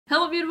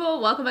people,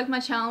 welcome back to my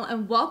channel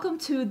and welcome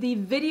to the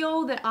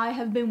video that I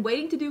have been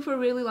waiting to do for a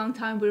really long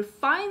time. We're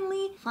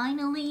finally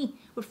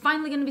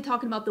going to be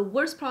talking about the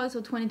worst products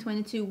of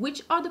 2022,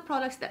 which are the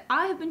products that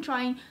I have been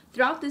trying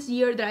throughout this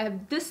year that I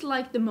have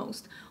disliked the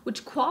most,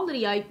 which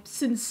quality I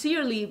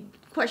sincerely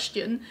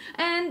question,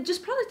 and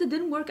just products that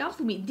didn't work out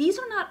for me. These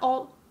are not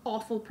all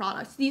awful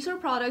products. These are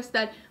products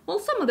that, well,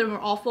 some of them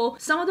are awful,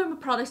 some of them are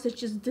products that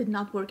just did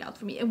not work out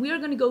for me, and we are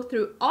going to go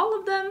through all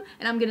of them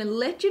and I'm going to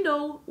let you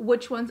know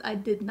which ones I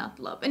did not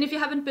love. And if you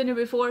haven't been here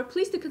before,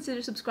 please do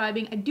consider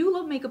subscribing. I do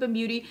love makeup and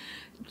beauty.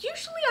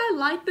 Usually I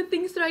like the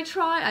things that I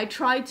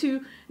try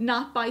to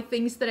not buy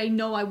things that I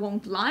know I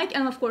won't like,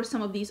 and of course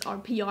some of these are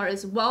PR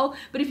as well.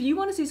 But if you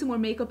want to see some more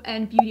makeup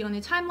and beauty on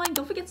your timeline,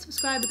 don't forget to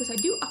subscribe because I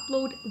do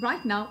upload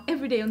right now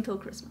every day until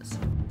Christmas.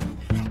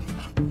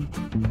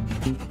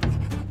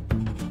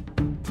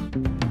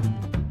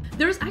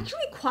 There's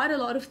actually quite a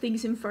lot of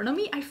things in front of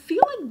me. I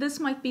feel like this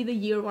might be the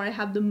year where I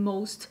have the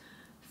most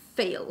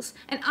fails,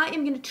 and I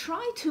am going to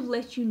try to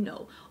let you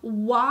know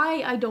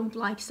why I don't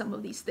like some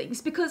of these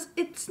things, because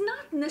it's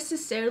not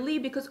necessarily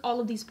because all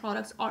of these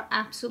products are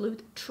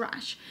absolute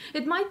trash.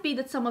 It might be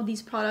that some of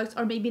these products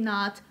are maybe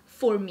not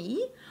for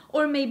me,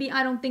 or maybe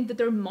I don't think that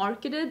they're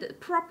marketed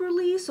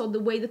properly, so the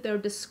way that they're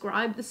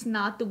described is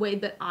not the way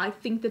that I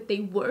think that they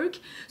work.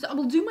 So I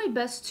will do my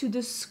best to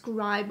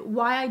describe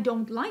why I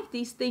don't like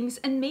these things,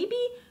 and maybe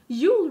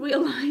you'll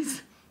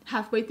realize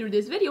halfway through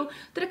this video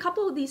that a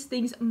couple of these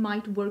things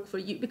might work for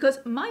you. Because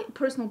my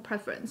personal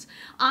preference,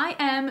 I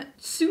am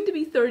soon to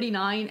be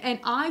 39 and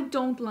I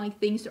don't like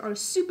things that are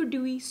super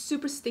dewy,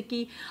 super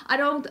sticky. I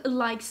don't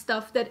like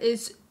stuff that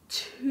is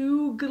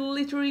too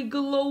glittery,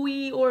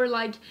 glowy, or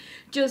like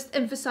just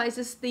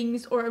emphasizes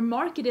things or are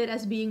marketed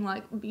as being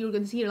like, you're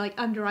gonna see here, like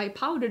under eye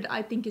powder.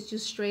 I think it's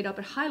just straight up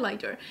a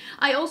highlighter.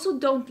 I also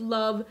don't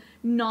love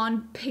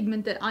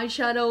non-pigmented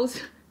eyeshadows.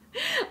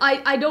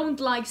 I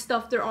don't like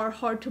stuff that are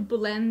hard to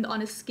blend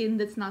on a skin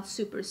that's not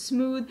super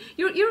smooth.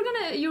 You're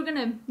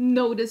gonna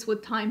notice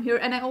with time here.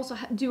 And I also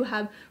do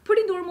have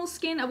pretty normal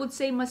skin. I would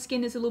say my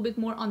skin is a little bit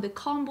more on the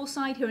combo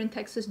side here in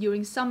Texas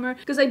during summer,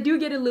 because I do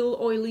get a little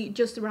oily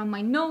just around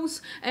my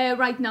nose.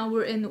 Right now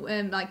we're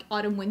in like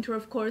autumn winter,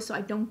 of course, so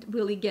I don't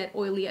really get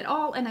oily at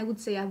all, and I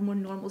would say I have more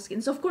normal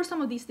skin. So of course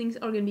some of these things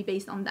are gonna be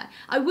based on that.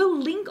 I will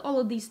link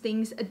all of these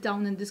things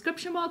down in the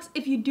description box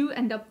if you do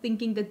end up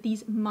thinking that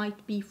these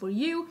might be for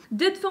you.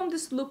 Did film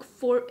this look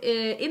for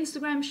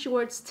Instagram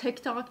Shorts,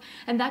 TikTok,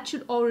 and that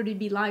should already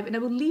be live, and I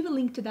will leave a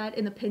link to that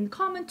in a pinned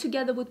comment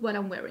together with what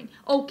I'm wearing.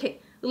 Okay,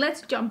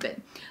 let's jump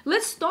in.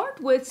 Let's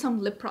start with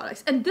some lip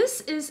products, and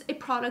this is a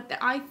product that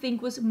I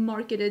think was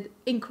marketed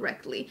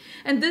incorrectly,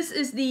 and this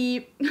is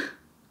the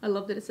I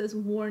love that it says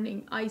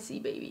warning icy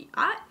baby.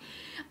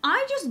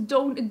 I just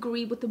don't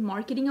agree with the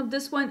marketing of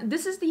this one.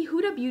 This is the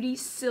Huda Beauty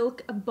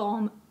Silk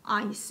Balm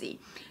Icy.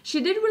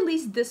 She did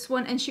release this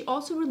one, and she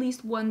also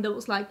released one that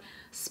was like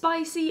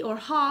spicy or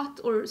hot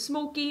or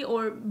smoky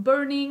or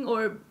burning,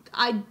 or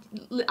I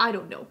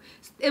don't know.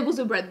 It was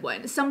a red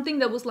one, something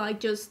that was like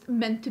just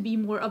meant to be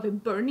more of a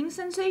burning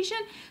sensation.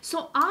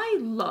 So I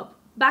love,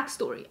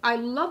 backstory, I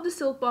love the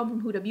Silk Balm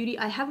from Huda Beauty.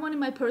 I have one in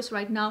my purse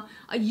right now.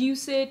 I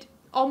use it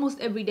almost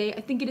every day. I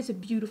think it is a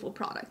beautiful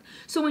product.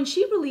 So when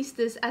she released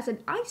this as an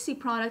icy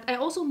product, I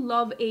also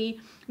love a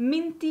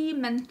minty,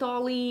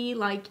 mentholy,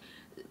 like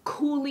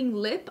cooling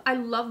lip. I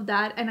love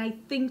that, and I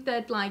think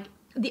that like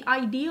the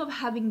idea of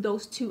having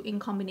those two in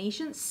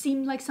combination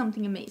seemed like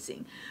something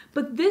amazing.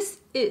 But this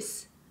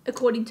is,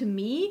 according to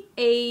me,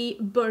 a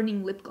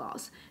burning lip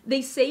gloss.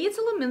 They say it's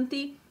a little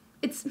minty.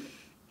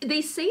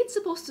 They say it's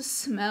supposed to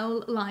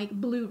smell like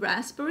blue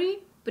raspberry,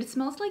 but it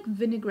smells like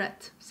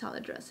vinaigrette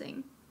salad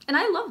dressing. And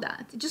I love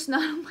that. Just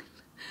not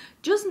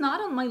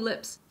on my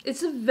lips.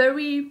 It's a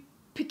very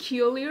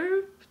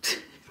peculiar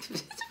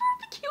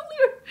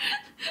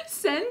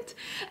scent,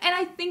 and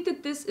I think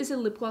that this is a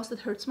lip gloss that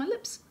hurts my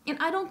lips, and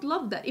I don't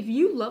love that. If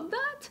you love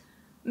that,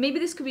 maybe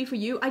this could be for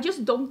you. I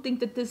just don't think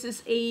that this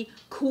is a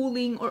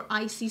cooling or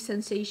icy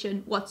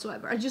sensation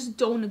whatsoever. I just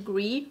don't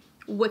agree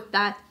with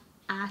that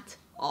at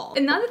all.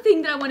 Another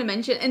thing that I want to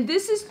mention, and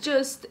this is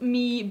just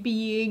me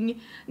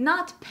being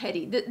not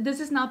petty. This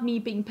is not me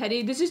being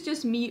petty. This is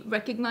just me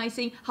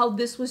recognizing how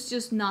this was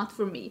just not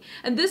for me.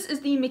 And this is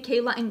the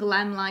Michaela and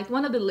Glam Light,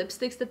 one of the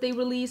lipsticks that they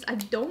released. I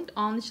don't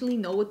honestly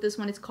know what this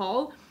one is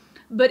called,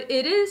 but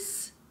it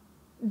is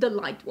the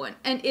light one,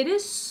 and it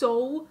is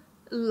so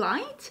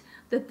light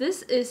that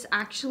this is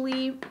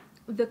actually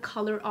the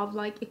color of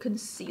like a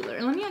concealer.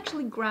 And let me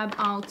actually grab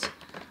out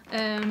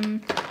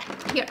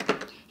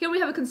here we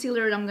have a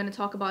concealer that I'm going to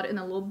talk about in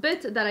a little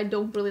bit that I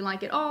don't really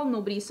like at all.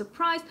 Nobody's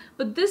surprised,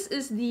 but this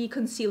is the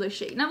concealer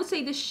shade, and I would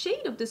say the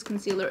shade of this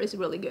concealer is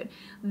really good.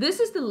 This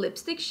is the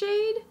lipstick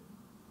shade.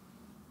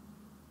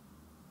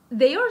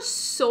 They are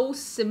so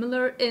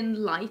similar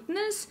in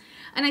lightness,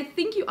 and I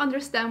think you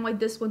understand why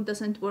this one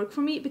doesn't work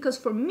for me, because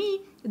for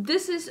me,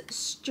 this is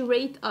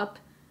straight up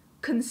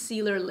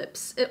concealer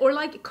lips, or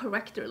like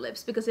corrector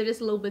lips, because it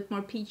is a little bit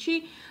more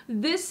peachy.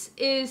 This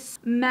is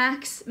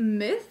Max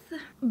Myth,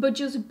 but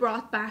just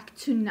brought back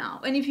to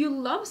now. And if you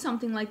love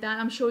something like that,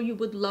 I'm sure you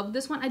would love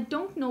this one. I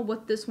don't know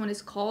what this one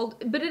is called,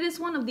 but it is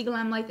one of the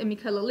Glamlight and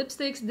Michaela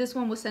lipsticks. This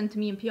one was sent to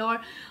me in PR.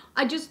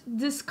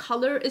 This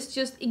color is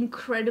just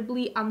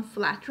incredibly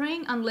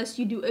unflattering unless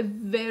you do a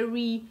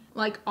very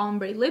like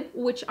ombre lip,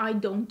 which I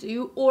don't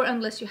do, or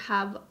unless you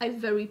have a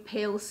very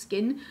pale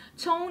skin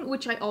tone,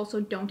 which I also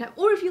don't have,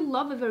 or if you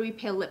love a very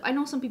pale lip. I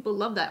know some people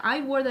love that.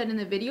 I wore that in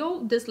a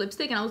video, this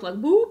lipstick, and I was like,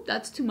 boop,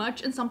 that's too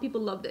much, and some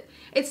people loved it.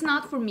 It's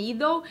not for me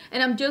though,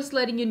 and I'm just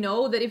letting you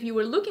know that if you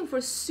were looking for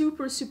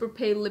super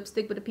pale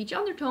lipstick with a peach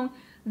undertone,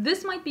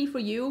 this might be for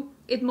you.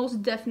 It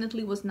most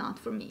definitely was not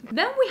for me.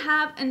 Then we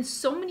have, and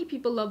so many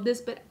people love this,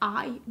 but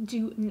I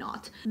do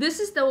not. This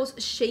is those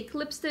shake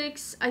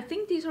lipsticks. I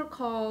think these are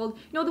called,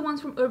 you know, the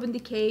ones from Urban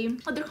Decay.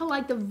 Oh, they're called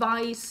like the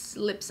Vice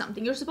Lip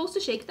something. You're supposed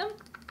to shake them.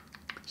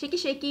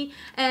 Shaky,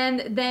 and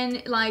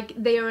then like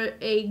they're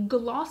a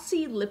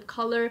glossy lip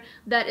color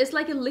that is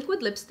like a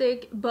liquid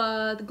lipstick,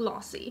 but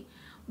glossy.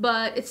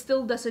 But it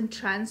still doesn't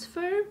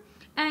transfer.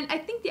 And I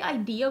think the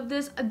idea of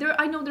this,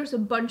 I know there's a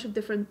bunch of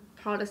different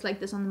products like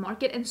this on the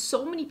market, and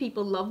so many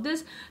people love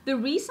this. The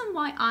reason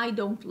why I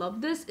don't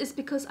love this is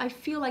because I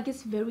feel like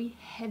it's very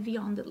heavy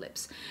on the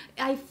lips.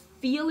 I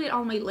feel it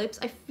on my lips.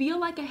 I feel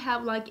like I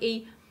have like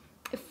a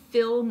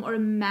film or a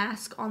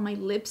mask on my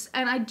lips,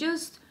 and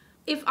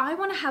if I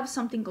want to have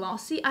something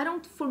glossy, I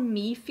don't, for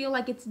me, feel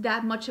like it's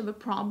that much of a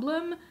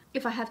problem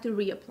if I have to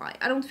reapply.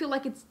 I don't feel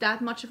like it's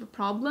that much of a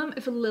problem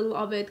if a little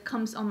of it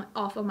comes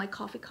off of my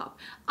coffee cup.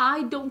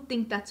 I don't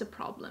think that's a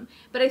problem.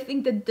 But I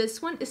think that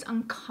this one is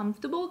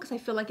uncomfortable because I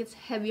feel like it's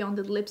heavy on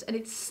the lips and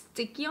it's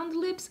sticky on the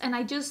lips, and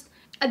I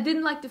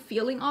didn't like the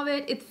feeling of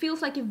it. It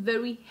feels like a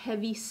very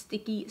heavy,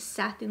 sticky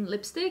satin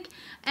lipstick,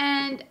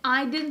 and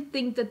I didn't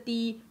think that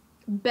the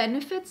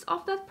benefits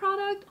of that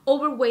product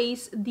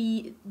outweighs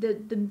the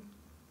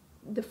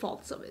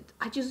faults of it.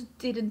 I just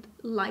didn't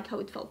like how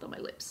it felt on my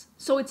lips,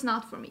 so it's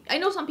not for me. I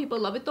know some people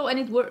love it though, and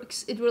it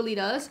works, it really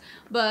does,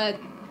 but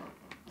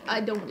I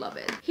don't love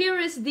it. Here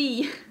is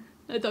the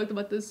I talked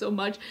about this so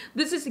much.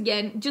 This is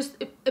again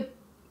just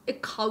a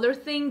color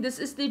thing. This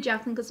is the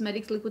Jaclyn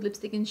Cosmetics liquid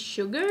lipstick in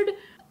Sugared.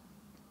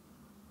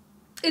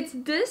 It's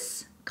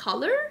this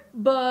color,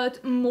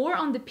 but more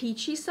on the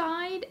peachy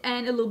side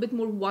and a little bit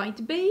more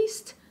white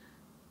based.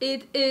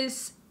 It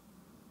is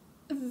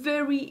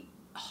very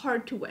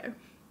hard to wear.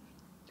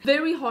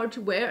 Very hard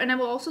to wear, and I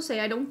will also say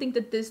I don't think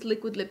that this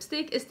liquid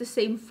lipstick is the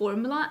same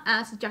formula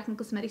as Jaclyn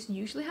Cosmetics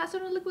usually has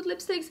on her liquid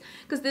lipsticks,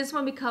 because this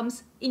one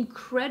becomes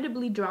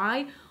incredibly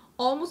dry,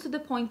 almost to the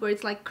point where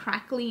it's like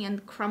crackling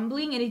and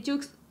crumbling, and it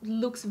just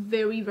looks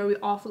very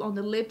awful on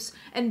the lips.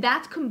 And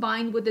that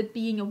combined with it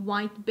being a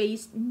white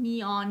based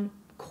neon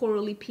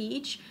corally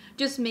peach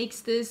just makes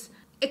this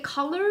a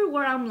color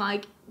where I'm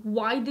like,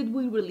 why did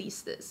we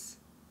release this?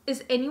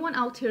 Is anyone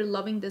out here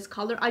loving this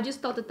color? I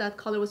just thought that that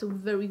color was a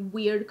very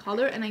weird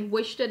color, and I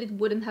wish that it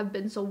wouldn't have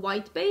been so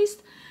white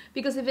based,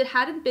 because if it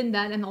hadn't been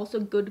that and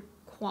also good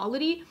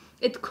quality,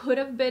 it could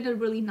have been a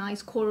really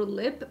nice coral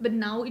lip, but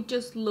now it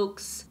just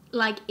looks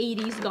like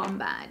 80s gone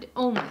bad.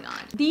 Oh my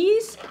god.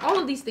 All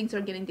of these things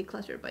are getting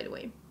decluttered, by the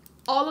way.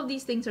 All of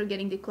these things are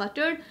getting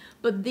decluttered,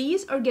 but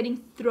these are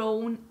getting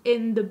thrown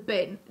in the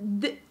bin.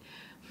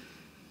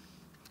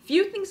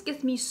 Few things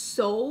get me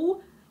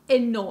so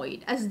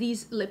annoyed as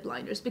these lip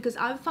liners, because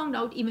I've found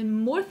out even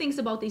more things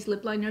about these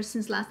lip liners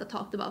since last I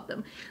talked about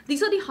them.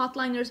 These are the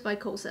Hotliners by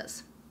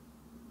Kosas.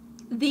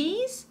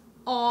 These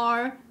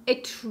are a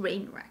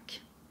train wreck.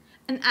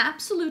 An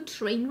absolute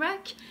train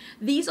wreck.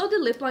 These are the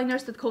lip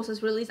liners that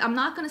Kosas released. I'm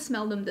not gonna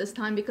smell them this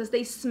time because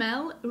they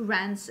smell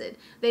rancid.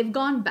 They've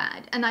gone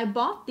bad, and I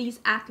bought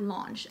these at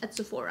launch at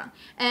Sephora,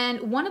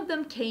 and one of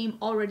them came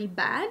already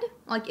bad,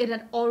 like it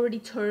had already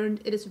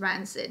turned, it is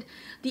rancid.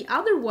 The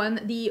other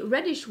one, the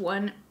reddish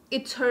one,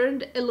 it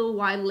turned a little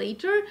while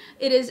later.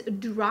 It is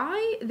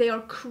dry, they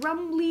are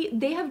crumbly,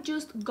 they have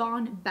just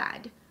gone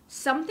bad.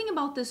 Something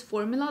about this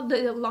formula,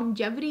 the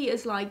longevity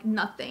is like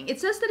nothing. It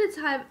says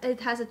that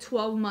it has a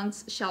 12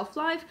 months shelf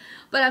life,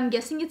 but I'm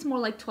guessing it's more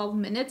like 12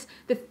 minutes.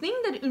 The thing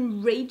that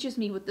enrages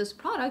me with this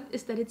product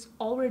is that it's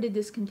already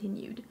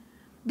discontinued.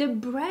 The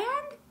brand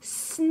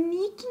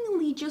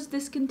sneakingly just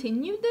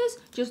discontinued this,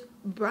 just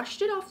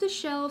brushed it off the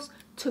shelves,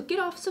 took it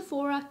off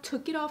Sephora,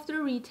 took it off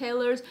the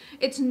retailers.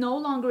 It's no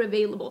longer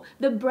available.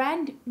 The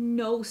brand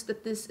knows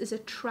that this is a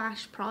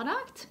trash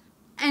product,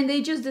 and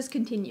they just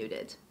discontinued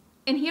it.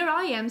 And here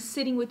I am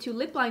sitting with two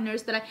lip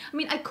liners that I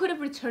mean, I could have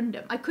returned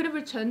them. I could have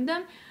returned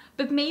them,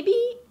 but maybe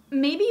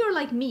you're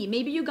like me.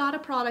 Maybe you got a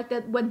product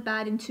that went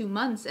bad in 2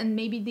 months, and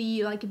maybe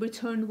the like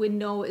return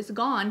window is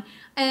gone,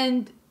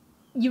 and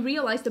you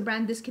realize the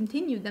brand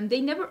discontinued them.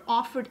 They never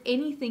offered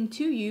anything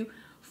to you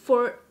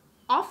for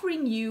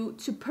offering you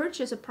to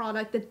purchase a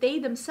product that they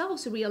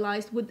themselves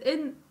realized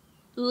within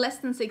less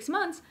than 6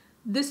 months,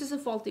 this is a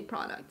faulty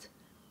product.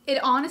 It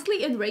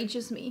honestly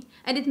enrages me,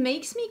 and it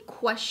makes me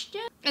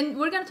question, and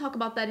we're going to talk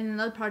about that in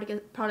another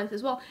product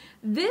as well.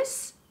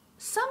 This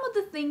some of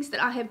the things that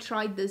I have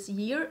tried this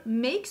year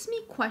makes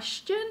me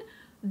question,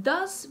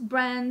 does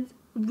brand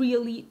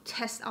really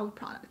test out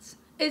products?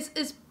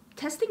 Is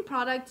testing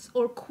products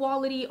or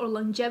quality or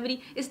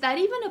longevity, is that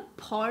even a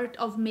part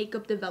of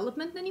makeup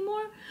development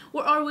anymore?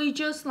 Or are we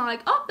just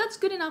like, oh, that's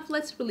good enough,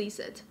 let's release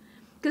it?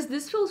 Because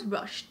this feels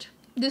rushed.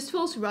 This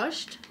feels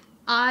rushed.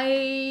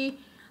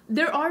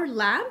 There are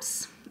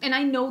labs, and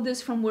I know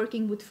this from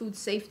working with food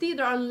safety,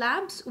 there are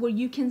labs where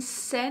you can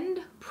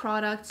send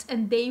products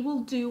and they will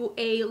do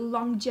a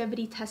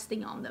longevity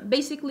testing on them.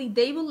 Basically,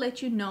 they will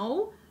let you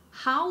know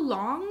how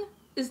long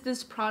is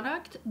this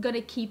product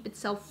gonna keep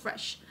itself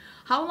fresh.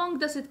 How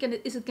long is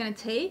it gonna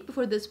take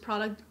before this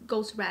product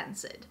goes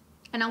rancid?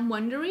 And I'm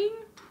wondering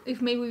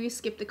if maybe we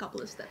skipped a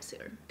couple of steps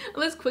here.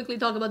 Let's quickly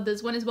talk about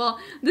this one as well.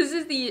 This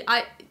is the,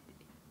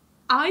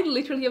 I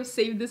literally have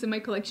saved this in my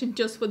collection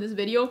just for this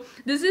video.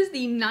 This is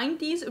the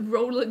 90s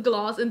Roller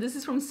Gloss, and this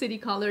is from City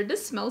Color.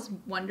 This smells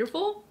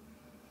wonderful,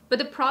 but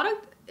the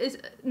product is,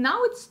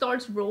 now it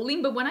starts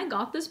rolling, but when I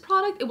got this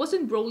product, it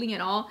wasn't rolling at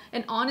all.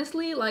 And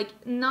honestly, like,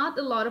 not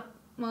a lot of,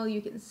 well,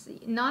 you can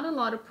see, not a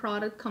lot of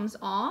product comes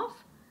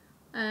off.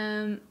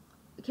 Can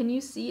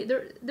you see?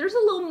 There's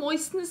a little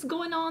moistness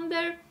going on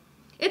there.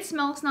 It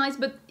smells nice,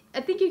 but I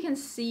think you can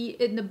see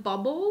in the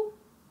bubble,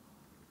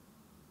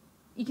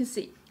 you can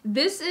see.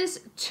 This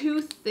is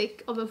too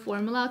thick of a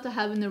formula to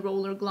have in the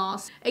Roller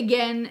Gloss.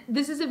 Again,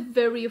 this is a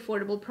very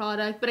affordable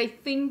product, but I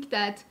think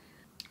that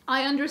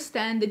I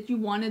understand that you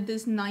wanted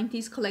this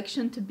 90s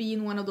collection to be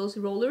in one of those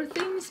roller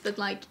things, but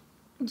like,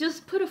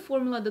 just put a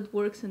formula that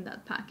works in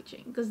that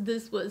packaging, because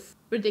this was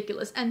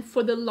ridiculous. And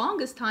for the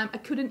longest time, I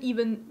couldn't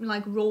even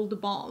like roll the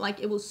ball.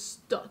 Like, it was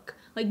stuck.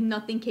 Like,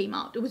 nothing came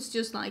out. It was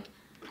just like,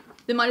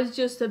 they might have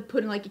just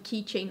put like a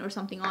keychain or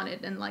something on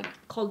it and like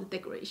called it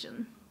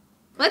decoration.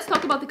 Let's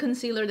talk about the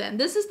concealer then.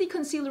 This is the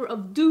concealer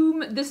of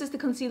doom. This is the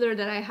concealer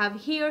that I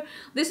have here.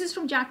 This is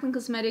from Jaclyn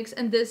Cosmetics,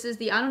 and this is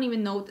the, I don't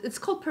even know, it's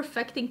called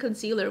Perfecting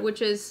Concealer,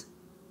 which is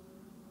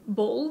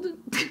bold.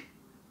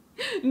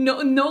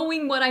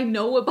 Knowing what I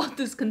know about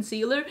this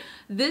concealer,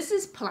 this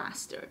is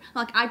plaster.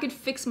 Like, I could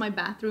fix my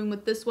bathroom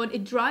with this one.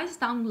 It dries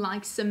down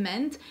like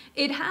cement.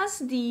 It has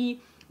the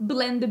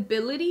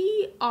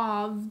blendability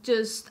of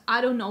just, I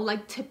don't know,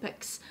 like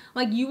Tipex.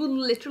 Like, you will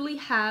literally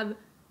have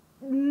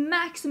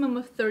maximum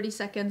of 30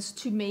 seconds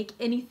to make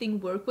anything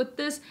work with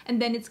this,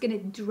 and then it's gonna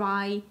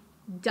dry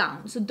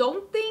down. So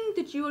don't think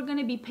that you are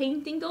gonna be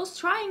painting those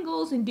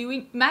triangles and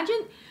doing,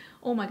 imagine,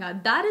 oh my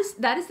god, that is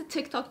the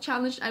TikTok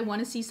challenge I want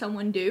to see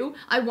someone do.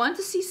 I want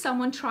to see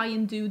someone try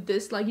and do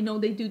this, like, you know,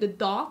 they do the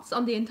dots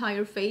on the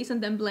entire face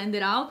and then blend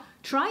it out.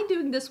 Try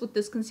doing this with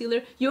this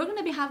concealer. You're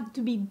gonna have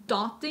to be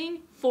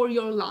dotting for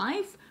your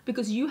life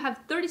because you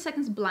have 30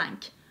 seconds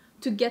blank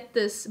to get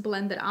this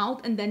blended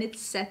out, and then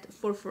it's set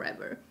for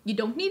forever. You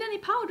don't need any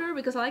powder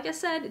because, like I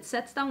said, it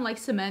sets down like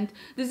cement.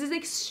 This is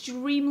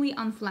extremely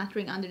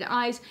unflattering under the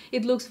eyes.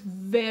 It looks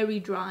very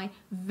dry,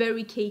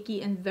 very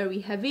cakey, and very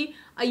heavy.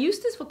 I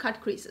use this for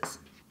cut creases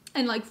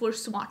and like for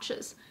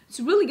swatches. It's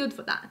really good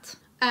for that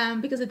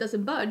because it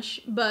doesn't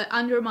budge. But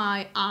under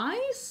my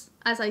eyes,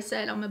 as I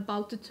said, I'm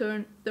about to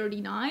turn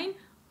 39.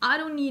 I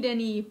don't need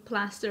any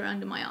plaster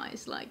under my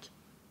eyes. Like,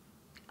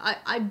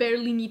 I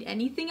barely need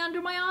anything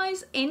under my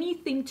eyes.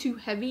 Anything too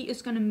heavy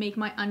is gonna make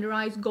my under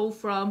eyes go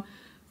from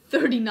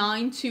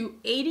 39 to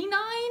 89,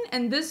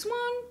 and this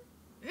one,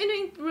 it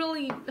ain't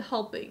really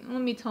helping,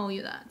 let me tell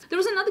you that. There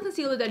was another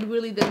concealer that I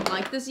really didn't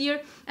like this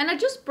year, and I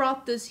just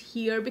brought this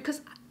here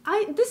because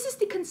this is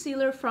the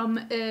concealer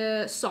from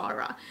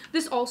Sarah.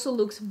 This also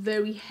looks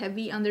very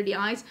heavy under the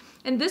eyes,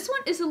 and this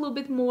one is a little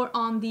bit more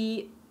on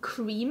the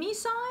creamy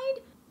side.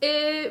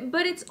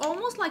 But it's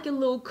almost like a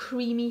little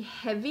creamy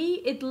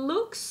heavy. It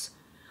looks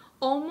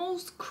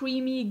almost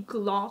creamy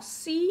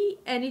glossy,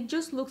 and it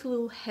just looks a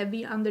little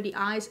heavy under the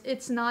eyes.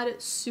 It's not a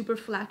super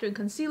flattering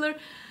concealer.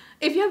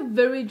 If you have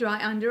very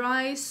dry under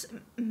eyes,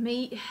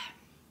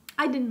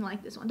 I didn't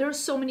like this one. There are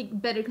so many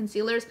better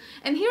concealers,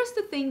 and here's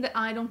the thing that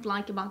I don't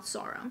like about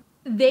Sarah.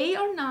 They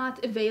are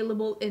not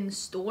available in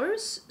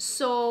stores,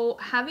 so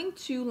having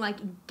to like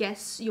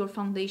guess your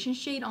foundation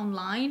shade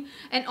online,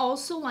 and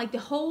also like the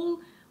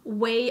whole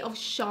way of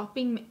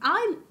shopping.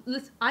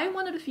 I'm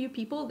one of the few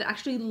people that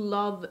actually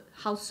love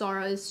how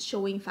Sarah is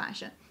showing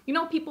fashion. You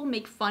know, people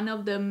make fun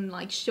of them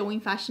like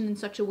showing fashion in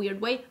such a weird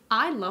way.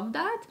 I love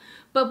that,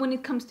 but when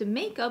it comes to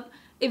makeup,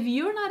 if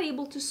you're not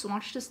able to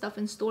swatch the stuff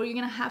in store, you're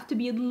gonna have to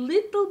be a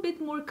little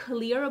bit more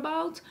clear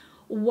about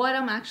what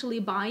I'm actually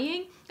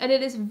buying, and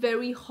it is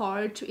very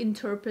hard to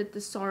interpret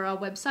the Sarah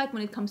website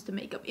when it comes to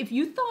makeup. If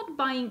you thought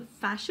buying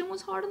fashion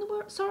was hard on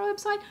the Sarah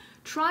website,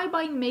 try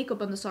buying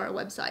makeup on the Sarah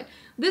website.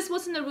 This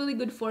wasn't a really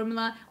good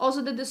formula.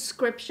 Also, the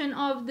description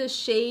of the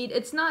shade,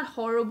 it's not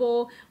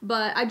horrible,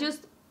 but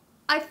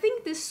I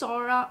think this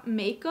Sarah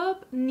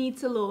makeup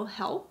needs a little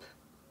help,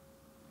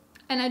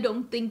 and I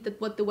don't think that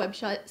what the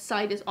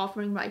website is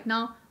offering right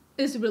now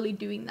is really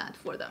doing that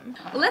for them.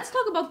 Let's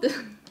talk about the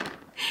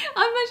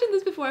I've mentioned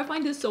this before, I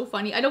find this so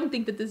funny. I don't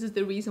think that this is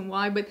the reason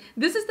why, but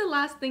this is the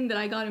last thing that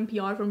I got in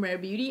PR from Rare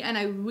Beauty, and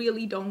I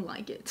really don't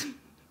like it.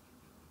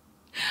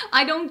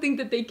 I don't think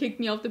that they kicked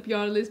me off the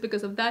PR list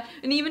because of that.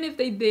 And even if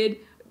they did,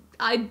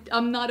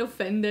 I'm not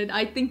offended.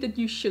 I think that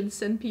you should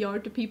send PR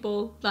to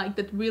people like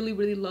that really,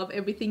 really love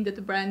everything that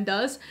the brand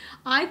does.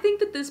 I think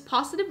that this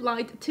Positive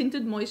Light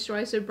Tinted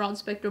Moisturizer Broad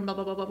Spectrum blah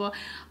blah blah blah blah,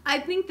 I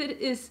think that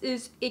it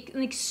is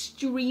an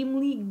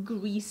extremely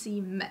greasy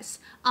mess.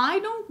 I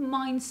don't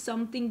mind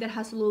something that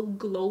has a little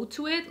glow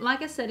to it.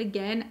 Like I said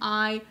again,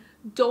 I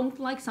don't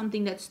like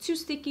something that's too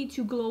sticky,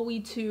 too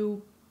glowy,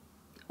 too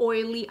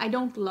oily. I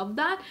don't love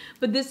that.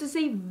 But this is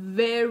a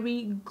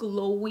very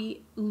glowy,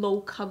 low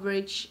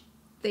coverage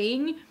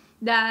thing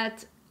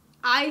that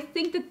I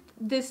think that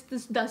this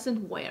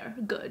doesn't wear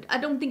good. I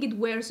don't think it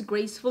wears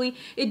gracefully.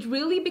 It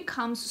really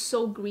becomes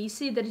so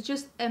greasy that it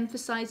just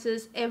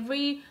emphasizes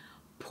every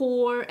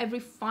pore, every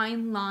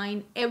fine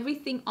line,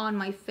 everything on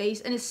my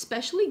face. And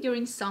especially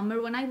during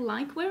summer when I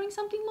like wearing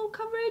something low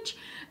coverage,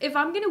 if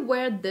I'm gonna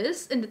wear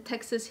this in the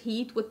Texas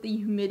heat with the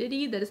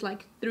humidity that is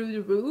like through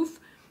the roof,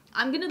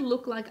 I'm gonna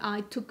look like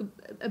I took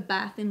a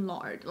bath in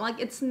lard. Like,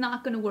 it's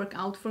not gonna work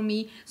out for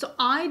me. So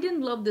I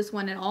didn't love this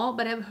one at all,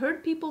 but I've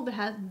heard people that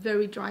have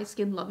very dry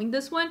skin loving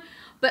this one,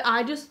 but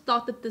I just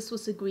thought that this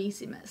was a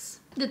greasy mess.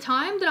 The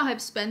time that I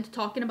have spent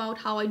talking about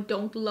how I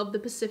don't love the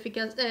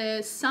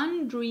Pacifica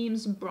Sun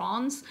Dreams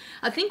Bronze,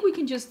 I think we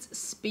can just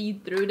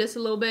speed through this a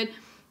little bit.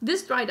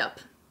 This dried up.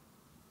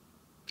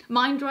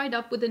 Mine dried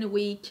up within a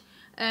week.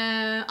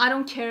 I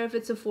don't care if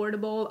it's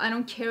affordable. I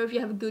don't care if you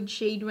have a good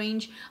shade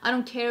range. I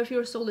don't care if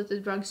you're sold at the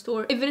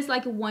drugstore. If it is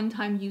like a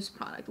one-time use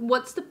product,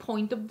 what's the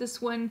point of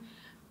this one?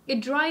 It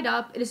dried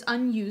up. It is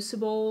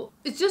unusable.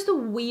 It's just a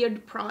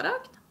weird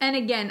product. And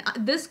again,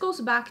 this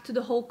goes back to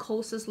the whole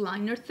Kosas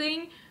liner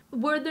thing.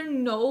 Were there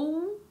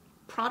no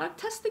product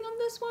testing on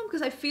this one?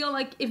 Because I feel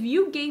like if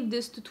you gave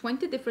this to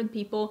 20 different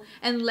people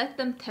and let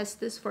them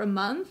test this for a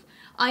month,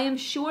 I am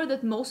sure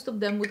that most of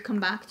them would come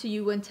back to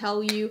you and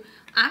tell you,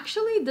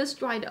 actually this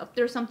dried up.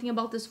 There's something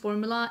about this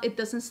formula. It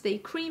doesn't stay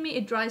creamy.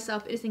 It dries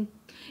up.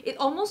 It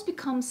almost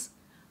becomes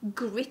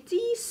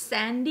gritty,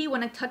 sandy.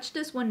 When I touch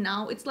this one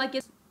now, it's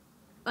like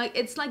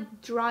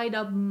dried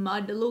up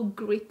mud, a little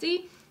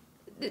gritty.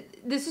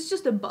 This is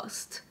just a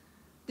bust.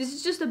 This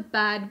is just a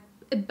bad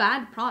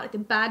product, a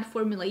bad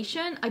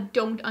formulation. I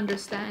don't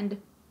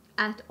understand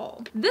at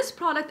all. This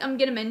product I'm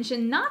gonna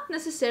mention not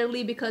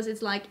necessarily because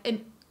it's like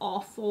an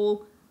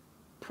awful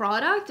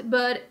product,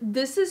 but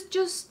this is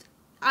just,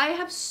 I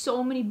have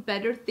so many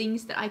better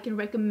things that I can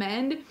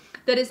recommend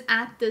that is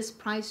at this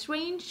price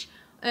range.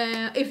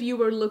 If you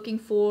were looking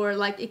for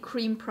like a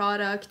cream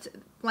product,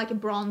 like a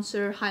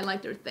bronzer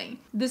highlighter thing,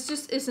 this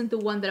just isn't the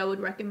one that I would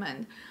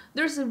recommend.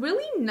 There's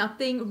really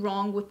nothing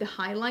wrong with the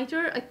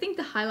highlighter. I think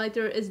the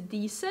highlighter is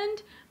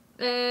decent.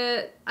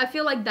 I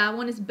feel like that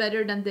one is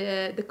better than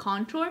the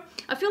contour.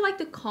 I feel like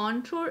the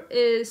contour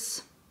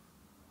is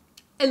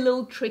a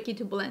little tricky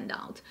to blend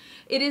out.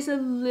 It is a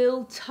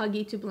little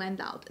tuggy to blend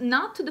out.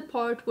 Not to the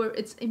part where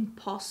it's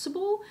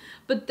impossible,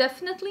 but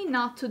definitely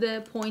not to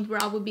the point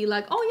where I would be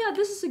like, oh yeah,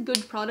 this is a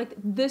good product.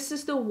 This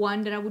is the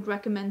one that I would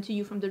recommend to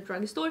you from the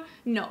drugstore.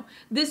 No,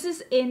 this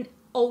is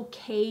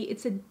okay,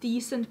 it's a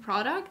decent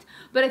product,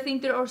 but I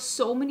think there are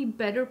so many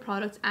better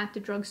products at the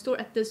drugstore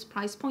at this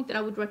price point that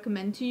I would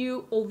recommend to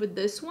you over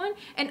this one.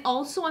 And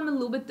also I'm a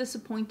little bit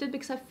disappointed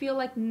because I feel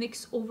like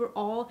NYX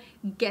overall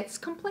gets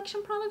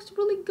complexion products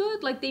really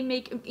good. Like, they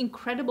make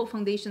incredible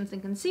foundations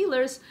and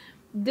concealers.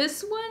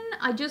 This one,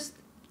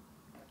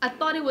 I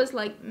thought it was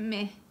like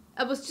meh.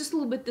 I was just a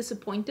little bit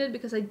disappointed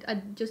because I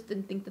just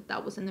didn't think that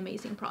that was an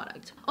amazing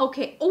product.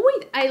 Okay, oh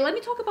wait, let me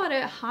talk about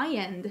a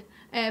high-end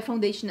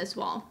foundation as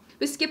well.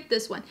 We skipped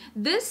this one.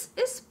 This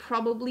is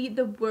probably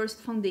the worst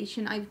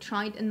foundation I've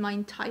tried in my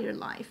entire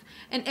life.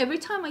 And every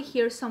time I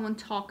hear someone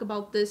talk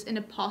about this in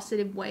a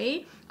positive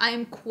way, I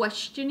am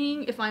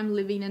questioning if I'm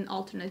living in an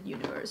alternate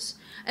universe.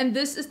 And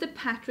this is the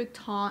Patrick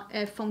Ta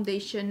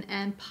foundation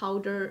and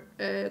powder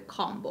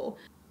combo.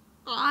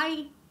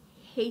 I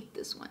hate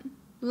this one.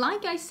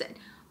 Like I said,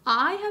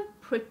 I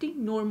have pretty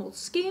normal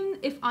skin.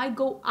 If I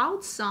go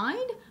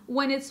outside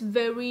when it's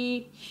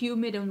very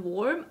humid and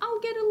warm,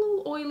 I'll get a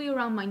little oily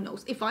around my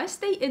nose. If I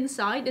stay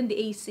inside in the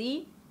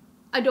AC,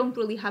 I don't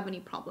really have any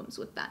problems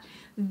with that.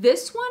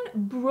 This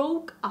one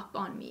broke up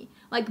on me.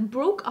 Like,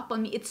 broke up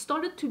on me. It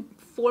started to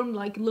form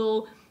like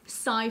little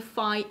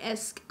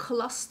sci-fi-esque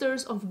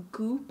clusters of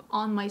goop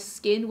on my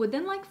skin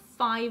within like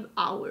 5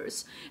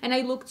 hours. And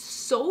I looked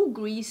so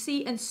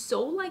greasy and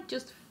so like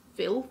just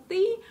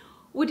filthy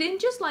within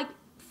just like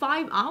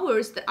 5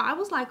 hours that I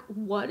was like,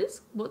 what's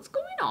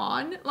going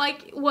on?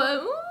 Like,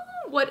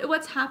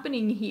 what's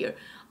happening here?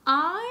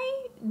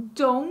 I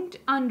don't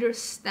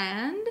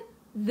understand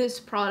this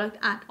product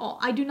at all.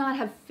 I do not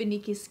have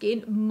finicky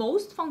skin.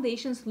 Most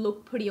foundations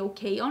look pretty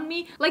okay on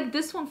me. Like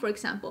this one, for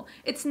example.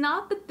 It's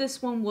not that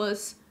this one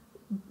was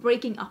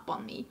breaking up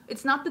on me.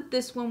 It's not that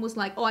this one was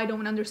like, oh, I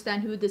don't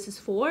understand who this is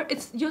for.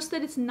 It's just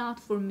that it's not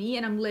for me,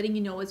 and I'm letting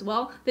you know as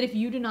well that if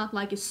you do not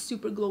like a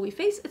super glowy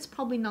face, it's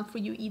probably not for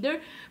you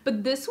either.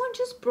 But this one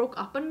just broke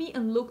up on me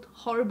and looked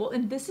horrible,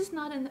 and this is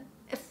not an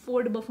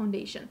affordable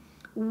foundation.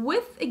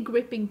 with a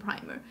gripping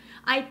primer,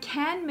 I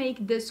can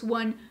make this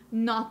one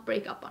not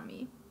break up on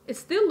me. It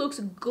still looks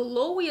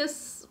glowy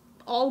as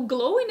all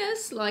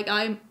glowiness, like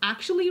I'm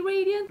actually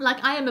radiant,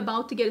 like I am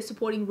about to get a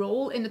supporting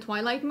role in the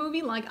Twilight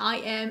movie, like I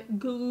am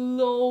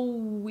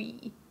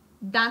glowy.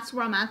 That's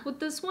where I'm at with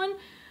this one.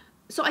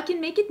 So I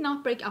can make it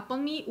not break up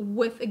on me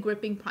with a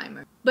gripping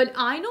primer. But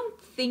I don't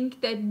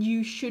think that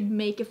you should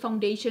make a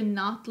foundation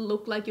not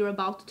look like you're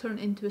about to turn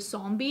into a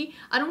zombie.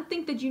 I don't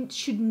think that you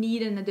should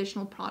need an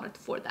additional product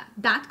for that.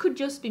 That could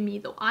just be me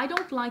though. I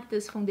don't like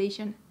this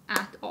foundation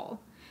at all.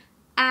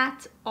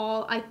 At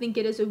all. I think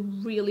it is a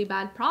really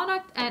bad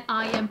product, and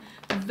I am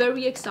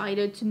very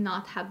excited to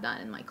not have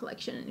that in my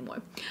collection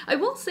anymore. I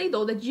will say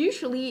though that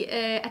usually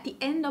at the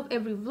end of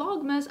every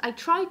Vlogmas I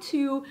try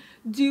to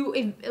do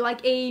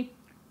a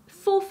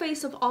full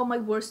face of all my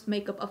worst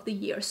makeup of the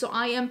year. So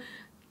I am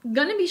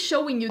gonna be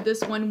showing you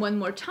this one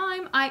more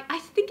time. I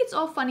think it's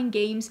all fun and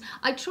games.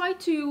 I try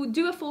to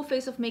do a full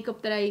face of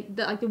makeup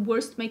like the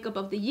worst makeup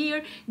of the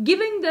year,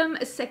 giving them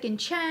a second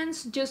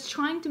chance, just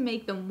trying to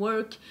make them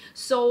work.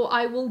 So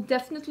I will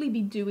definitely be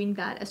doing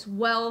that as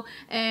well.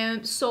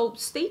 So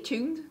stay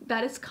tuned,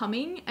 that is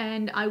coming,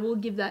 and I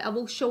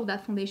will show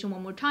that foundation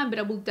one more time, but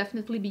I will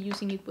definitely be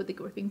using it with the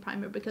gripping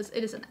primer because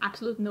it is an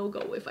absolute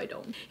no-go if I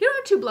don't. Here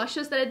are two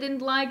blushes that I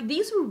didn't like.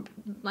 These were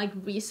like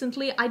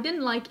recently. I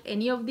didn't like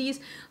any of these.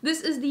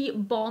 This is the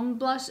Balm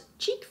Blush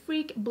Cheek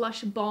Freak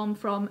Blush Balm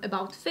from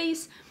About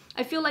Face.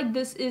 I feel like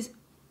this is,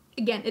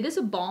 again, it is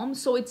a balm,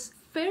 so it's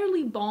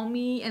fairly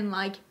balmy and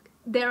like,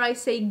 dare I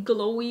say,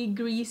 glowy,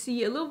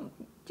 greasy, a little,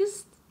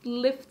 just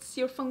lifts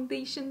your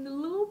foundation a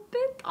little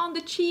bit on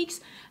the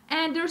cheeks.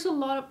 And there's a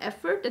lot of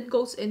effort that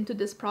goes into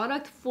this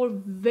product for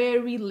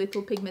very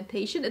little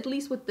pigmentation, at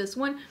least with this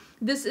one.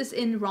 This is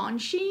in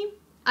Raunchy.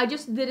 I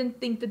just didn't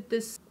think that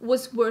this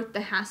was worth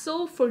the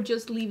hassle for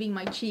just leaving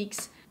my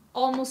cheeks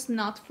almost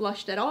not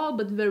flushed at all,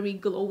 but very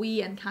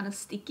glowy and kind of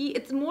sticky.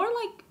 It's more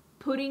like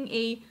putting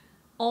a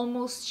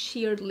almost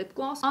sheared lip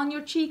gloss on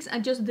your cheeks. I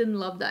just didn't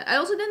love that. I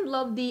also didn't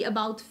love the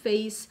About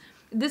Face.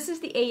 This is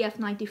the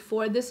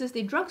AF94. This is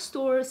the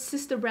drugstore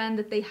sister brand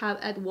that they have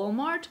at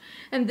Walmart.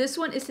 And this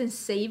one is in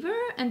Savor,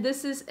 and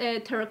this is a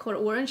terracotta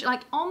orange.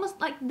 Like almost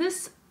like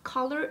this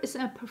color is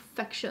a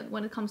perfection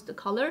when it comes to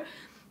color.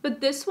 But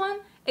this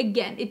one,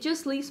 again, it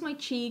just leaves my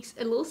cheeks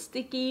a little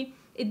sticky.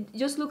 It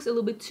just looks a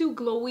little bit too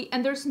glowy,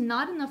 and there's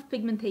not enough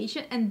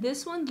pigmentation, and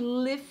this one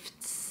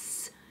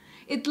lifts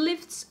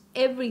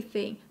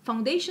everything.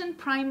 Foundation,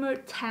 primer,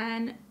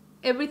 tan,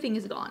 everything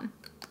is gone.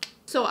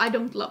 So I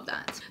don't love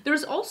that.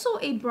 There's also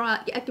a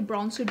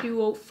bronzer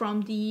duo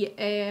from the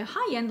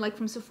high-end, like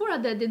from Sephora,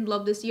 that I didn't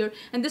love this year,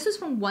 and this is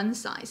from One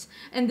Size.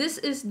 And this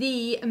is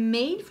the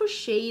Made for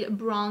Shade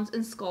Bronze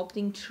and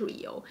Sculpting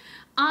Trio.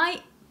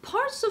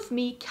 Parts of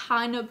me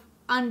kind of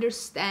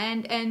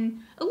understand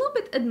and a little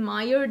bit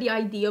admire the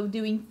idea of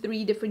doing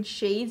 3 different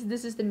shades.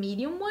 This is the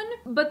medium one,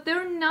 but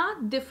they're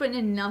not different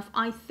enough,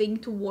 I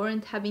think, to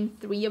warrant having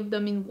 3 of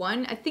them in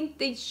one. I think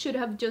they should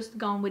have just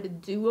gone with a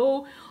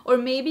duo, or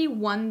maybe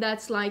one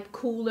that's like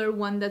cooler,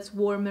 one that's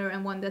warmer,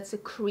 and one that's a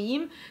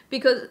cream,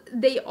 because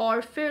they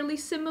are fairly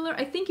similar.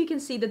 I think you can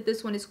see that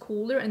this one is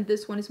cooler and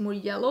this one is more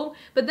yellow,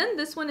 but then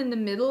this one in the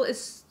middle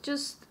is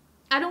just,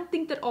 I don't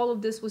think that all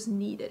of this was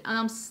needed,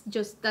 and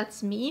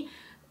that's me.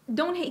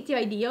 Don't hate the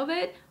idea of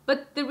it,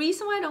 but the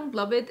reason why I don't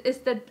love it is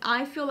that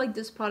I feel like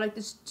this product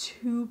is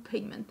too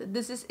pigmented.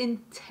 This is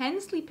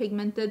intensely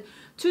pigmented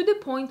to the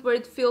point where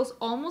it feels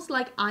almost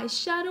like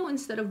eyeshadow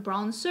instead of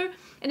bronzer.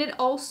 And it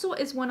also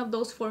is one of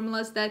those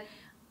formulas that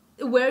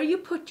where you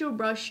put your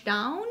brush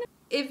down,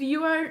 if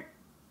you are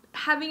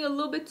having a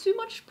little bit too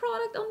much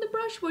product on the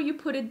brush, where you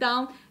put it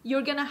down,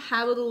 you're gonna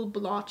have a little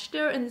blotch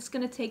there, and it's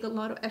gonna take a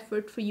lot of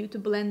effort for you to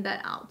blend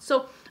that out.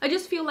 So I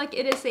just feel like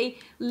it is a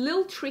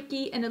little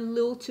tricky and a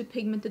little too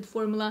pigmented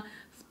formula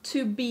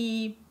to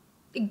be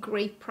a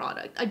great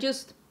product.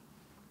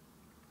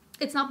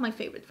 It's not my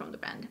favorite from the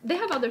brand. They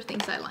have other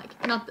things I like,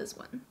 not this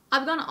one.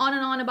 I've gone on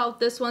and on about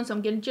this one, so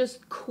I'm gonna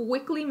just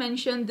quickly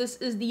mention this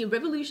is the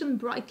Revolution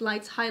Bright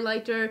Lights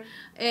highlighter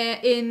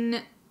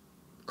in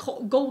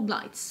Gold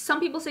Lights. Some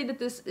people say that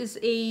this is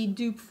a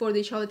dupe for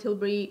the Charlotte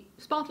Tilbury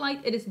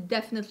Spotlight. It is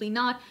definitely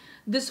not.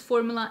 This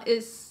formula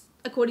is,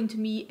 according to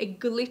me, a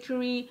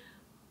glittery,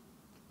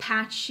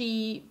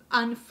 patchy,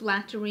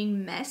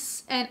 unflattering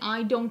mess, and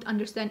I don't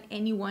understand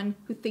anyone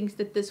who thinks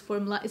that this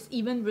formula is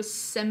even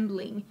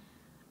resembling,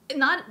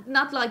 not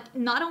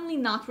only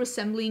not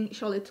resembling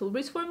Charlotte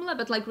Tilbury's formula,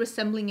 but like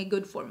resembling a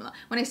good formula.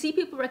 When I see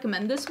people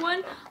recommend this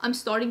one, I'm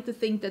starting to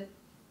think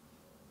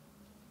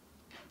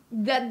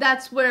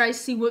that's where I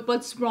see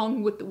what's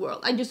wrong with the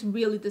world. I just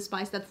really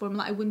despise that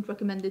formula. I wouldn't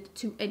recommend it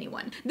to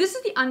anyone. This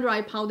is the under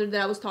eye powder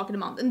that I was talking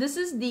about, and this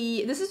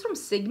is from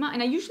Sigma,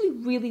 and I usually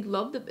really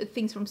love the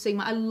things from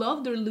Sigma. I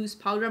love their loose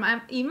powder.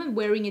 I'm even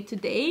wearing it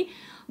today.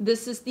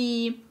 This is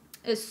the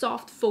a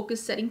soft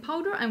focus setting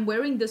powder. I'm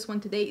wearing this one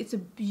today. It's a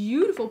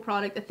beautiful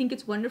product. I think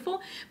it's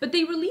wonderful. But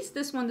they released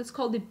this one that's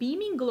called the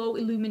Beaming Glow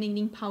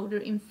Illuminating Powder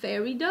in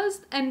Fairy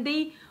Dust, and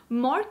they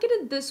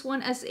marketed this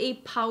one as a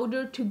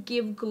powder to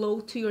give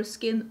glow to your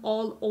skin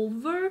all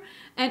over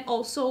and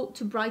also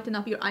to brighten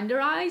up your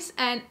under eyes.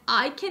 And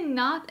I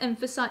cannot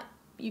emphasize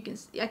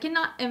I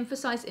cannot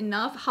emphasize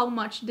enough how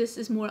much this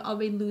is more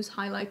of a loose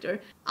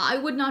highlighter. I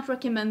would not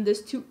recommend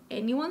this to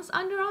anyone's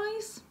under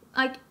eyes.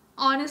 Like,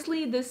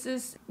 honestly, this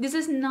is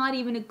not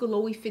even a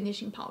glowy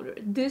finishing powder.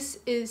 This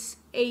is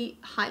a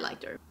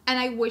highlighter. And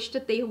I wish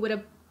that they would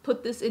have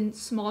put this in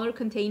smaller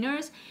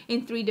containers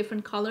in 3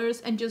 different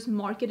colors and just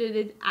marketed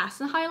it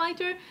as a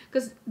highlighter,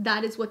 because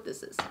that is what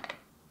this is.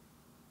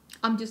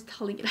 I'm just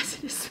telling it as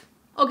it is.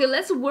 Okay,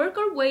 let's work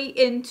our way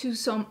into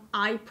some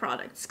eye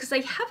products, because I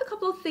have a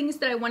couple of things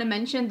that I want to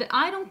mention that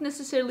I don't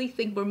necessarily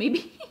think were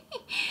maybe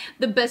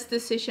the best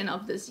decision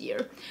of this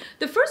year.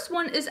 The first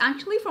one is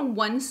actually from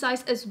One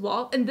Size as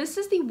well, and this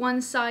is the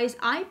One Size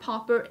Eye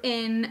Popper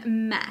in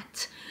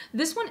Matte.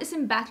 This one is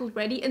in Battle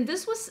Ready, and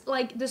this was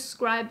like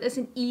described as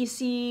an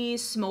easy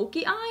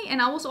smoky eye,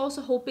 and I was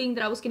also hoping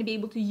that I was going to be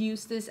able to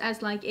use this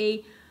as like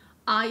a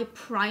eye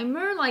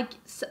primer, like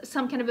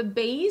some kind of a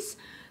base.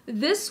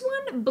 This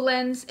one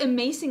blends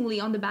amazingly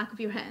on the back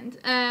of your hand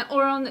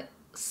or on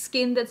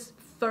skin that's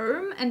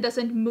firm and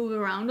doesn't move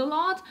around a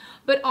lot,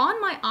 but on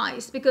my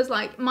eyes, because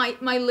like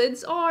my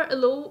lids are a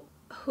little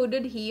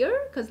hooded here,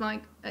 because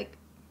like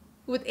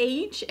with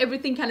age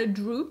everything kind of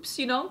droops,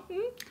 you know.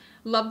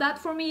 Love that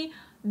for me.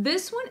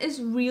 This one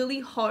is really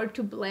hard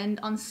to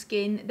blend on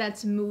skin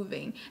that's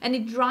moving, and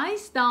it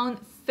dries down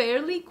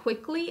fairly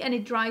quickly, and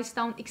it dries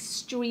down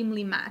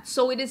extremely matte.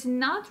 So it is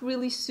not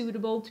really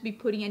suitable to be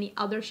putting any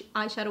other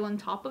eyeshadow on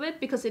top of it,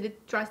 because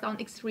it dries down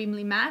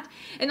extremely matte,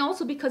 and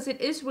also because it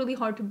is really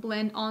hard to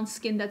blend on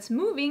skin that's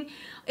moving.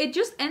 It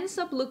just ends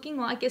up looking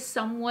like a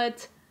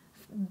somewhat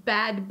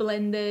bad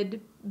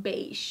blended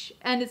beige,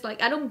 and it's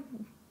like I don't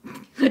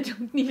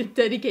need a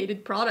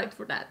dedicated product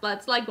for that.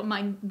 That's like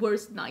my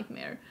worst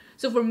nightmare.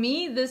 So for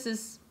me, this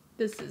is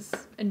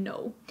a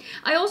no.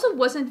 I also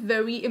wasn't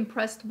very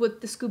impressed with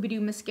the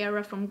Scooby-Doo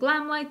mascara from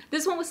Glamlight.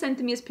 This one was sent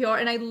to me as PR,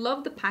 and I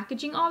love the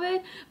packaging of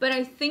it, but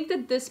I think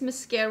that this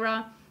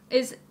mascara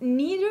is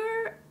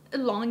neither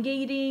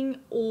elongating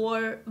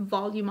or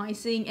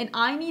volumizing, and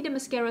I need a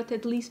mascara to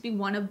at least be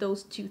one of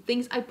those 2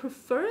 things. I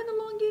prefer an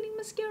elongating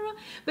mascara,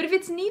 but if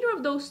it's neither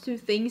of those 2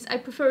 things, I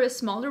prefer a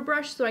smaller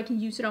brush so I can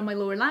use it on my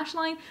lower lash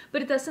line,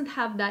 but it doesn't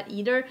have that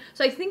either.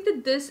 So I think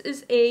that this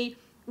is a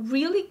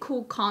really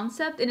cool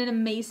concept and an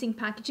amazing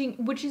packaging,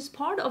 which is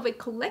part of a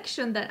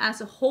collection that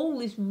as a whole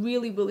is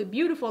really, really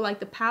beautiful. Like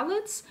the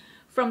palettes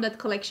from that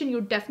collection,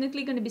 you're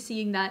definitely going to be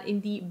seeing that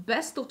in the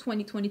best of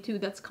 2022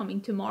 that's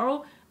coming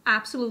tomorrow.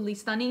 Absolutely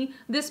stunning.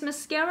 This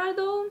mascara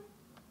though,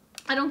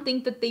 I don't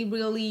think that they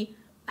really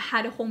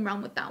had a home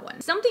run with that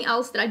one. Something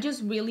else that I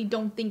just really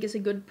don't think is a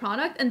good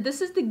product, and this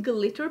is the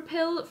glitter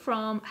pill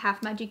from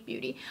Half Magic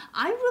Beauty.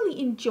 I really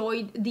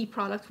enjoyed the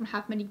product from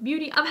Half Magic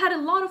Beauty. I've had a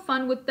lot of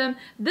fun with them.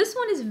 This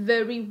one is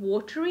very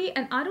watery,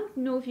 and I don't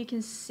know if you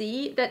can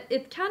see that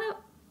it kind of...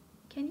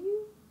 Can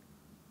you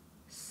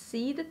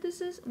see that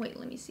this is... Wait,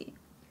 let me see.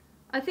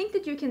 I think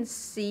that you can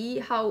see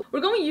how...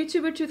 We're going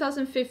YouTuber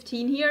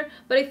 2015 here,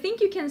 but I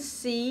think you can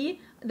see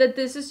that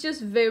this is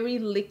just very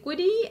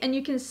liquidy, and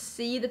you can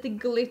see that the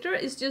glitter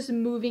is just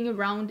moving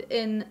around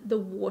in the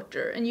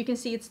water, and you can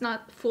see it's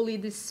not fully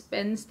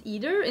dispensed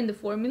either in the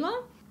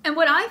formula. And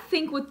what I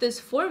think with this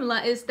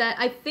formula is that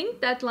I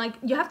think that like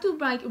you have to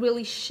like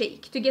really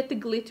shake to get the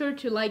glitter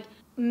to like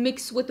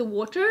mix with the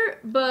water,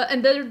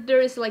 and then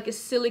there is like a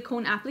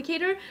silicone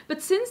applicator,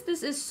 but since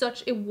this is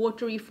such a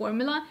watery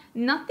formula,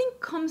 nothing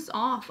comes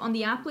off on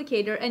the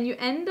applicator, and you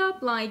end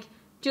up like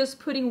just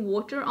putting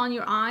water on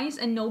your eyes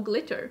and no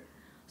glitter.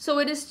 So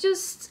it is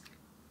just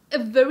a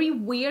very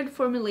weird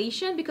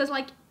formulation, because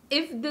like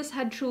if this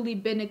had truly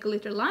been a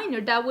glitter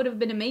liner, that would have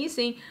been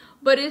amazing,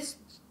 but it's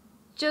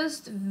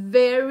just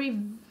very...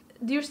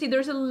 Do you see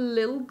there's a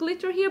little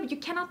glitter here, but you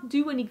cannot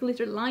do any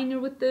glitter liner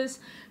with this.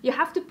 You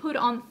have to put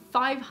on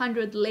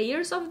 500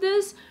 layers of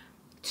this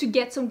to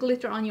get some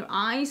glitter on your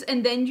eyes,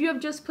 and then you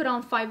have just put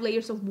on 5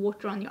 layers of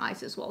water on your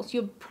eyes as well. So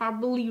you've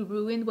probably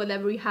ruined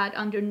whatever you had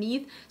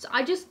underneath. So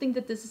I just think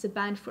that this is a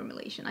bad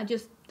formulation. I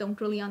just don't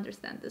really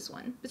understand this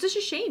one. It's such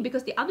a shame,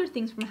 because the other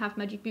things from Half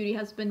Magic Beauty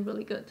has been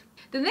really good.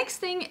 The next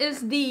thing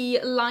is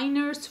the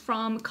liners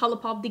from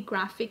ColourPop, the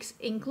graphics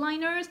ink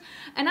liners.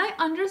 And I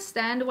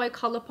understand why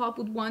ColourPop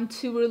would want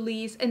to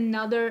release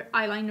another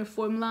eyeliner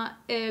formula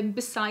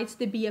besides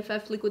the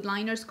BFF liquid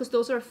liners, because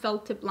those are a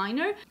felt tip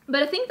liner.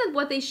 But I think that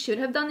what they should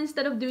have done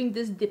instead of doing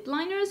this dip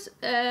liners,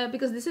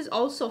 because this is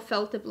also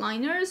felt tip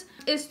liners,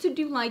 is to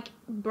do like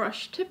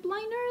brush tip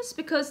liners,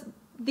 because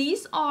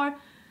these are...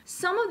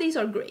 Some of these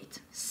are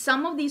great,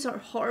 some of these are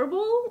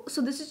horrible,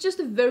 so this is just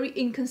a very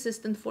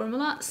inconsistent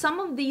formula. Some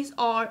of these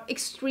are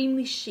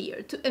extremely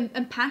sheer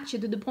and patchy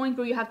to the point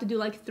where you have to do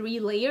like 3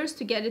 layers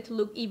to get it to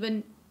look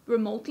even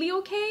remotely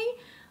okay.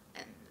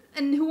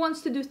 and who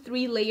wants to do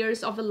 3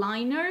 layers of a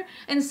liner,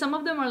 and some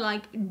of them are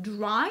like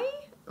dry,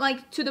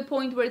 like to the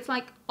point where it's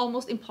like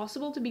almost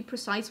impossible to be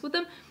precise with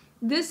them.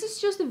 This is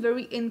just a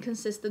very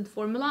inconsistent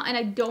formula, and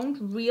I don't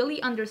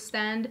really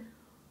understand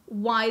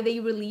why they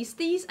released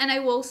these. And I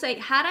will say,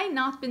 had I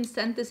not been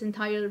sent this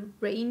entire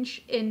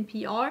range in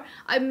PR,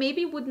 I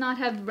maybe would not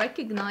have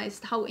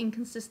recognized how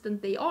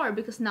inconsistent they are,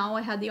 because now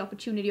I had the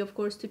opportunity, of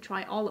course, to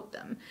try all of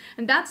them.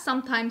 And that's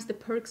sometimes the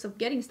perks of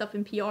getting stuff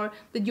in PR,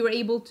 that you're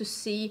able to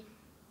see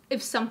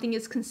if something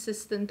is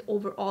consistent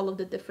over all of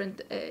the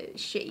different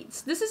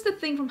shades. This is the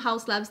thing from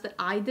Haus Labs that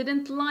I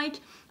didn't like.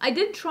 I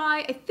did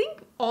try, I think,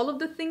 all of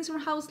the things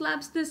from Haus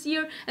Labs this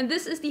year, and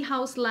this is the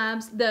Haus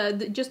Labs,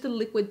 just the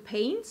liquid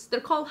paints.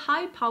 They're called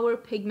high power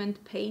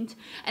pigment paint,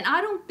 and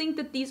I don't think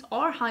that these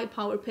are high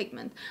power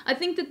pigment. I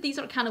think that these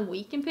are kind of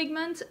weak in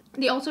pigment.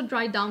 They also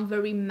dry down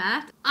very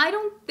matte. I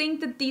don't think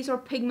that these are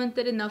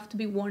pigmented enough to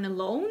be worn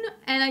alone,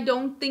 and I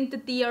don't think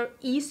that they are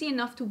easy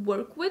enough to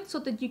work with so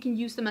that you can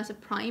use them as a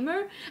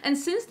primer. And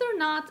since they're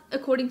not,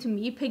 according to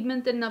me,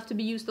 pigmented enough to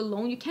be used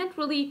alone, you can't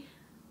really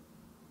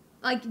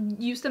like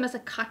use them as a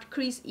cut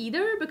crease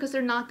either, because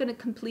they're not going to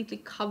completely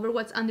cover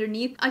what's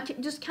underneath. I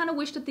just kind of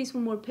wish that these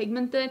were more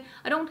pigmented.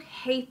 I don't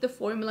hate the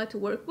formula to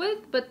work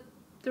with, but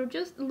they're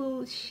just a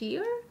little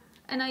sheer,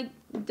 and I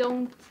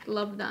don't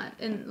love that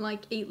in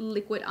like a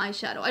liquid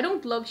eyeshadow. I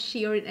don't love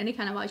sheer in any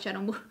kind of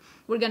eyeshadow.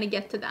 We're gonna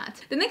get to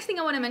that. The next thing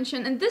I want to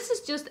mention, and this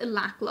is just a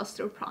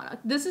lackluster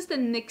product. This is the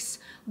NYX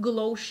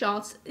Glow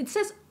Shots. It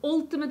says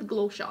Ultimate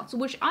Glow Shots,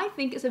 which I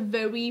think is a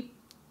very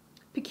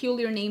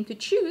peculiar name to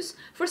choose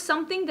for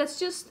something that's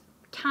just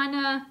kind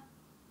of,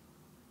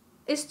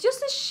 it's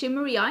just a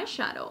shimmery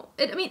eyeshadow.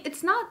 I mean,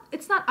 it's not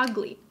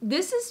ugly.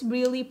 This is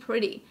really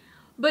pretty,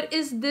 but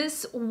is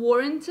this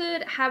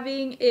warranted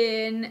having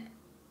in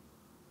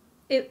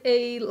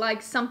a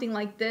like something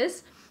like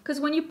this? Because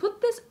when you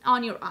put this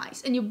on your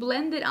eyes and you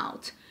blend it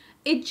out,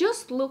 it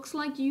just looks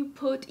like you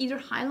put either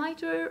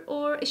highlighter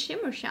or a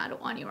shimmer shadow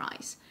on your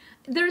eyes.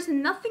 There's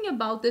nothing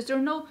about this.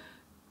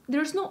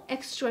 There's no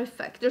extra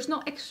effect. There's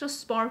no extra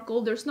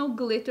sparkle. There's no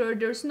glitter.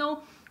 There's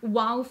no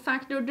wow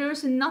factor.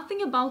 There's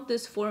nothing about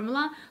this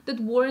formula that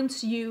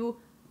warrants you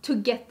to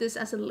get this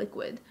as a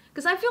liquid.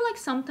 Because I feel like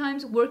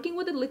sometimes working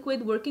with a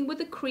liquid, working with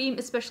a cream,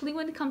 especially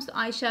when it comes to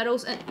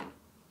eyeshadows, and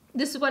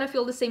this is what I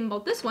feel the same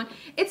about this one,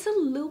 it's a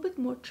little bit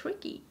more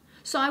tricky.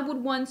 So I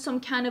would want some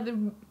kind of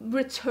a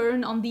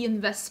return on the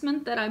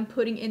investment that I'm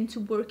putting into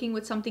working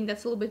with something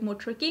that's a little bit more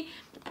tricky,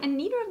 and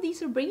neither of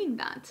these are bringing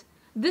that.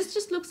 This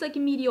just looks like a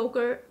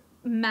mediocre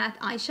matte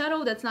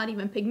eyeshadow that's not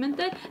even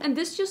pigmented, and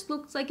this just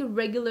looks like a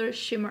regular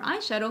shimmer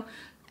eyeshadow,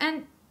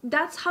 and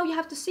that's how you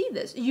have to see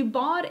this. You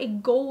bought a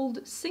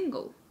gold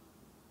single.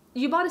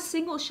 You bought a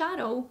single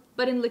shadow,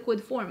 but in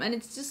liquid form, and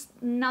it's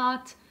just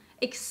not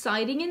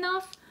exciting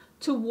enough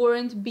to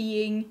warrant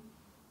being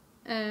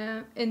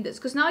in this.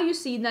 Because now you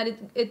see that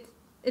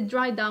it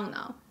dried down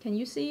now. Can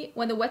you see?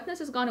 When the wetness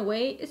has gone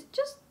away, it's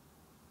just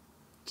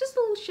a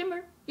little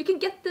shimmer. You can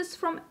get this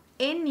from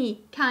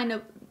any kind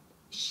of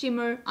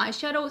shimmer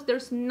eyeshadows.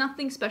 There's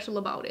nothing special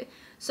about it.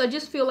 So I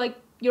just feel like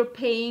you're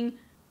paying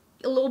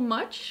a little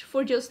much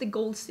for just a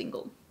gold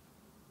single.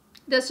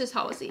 That's just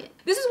how I see it.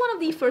 This is one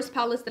of the first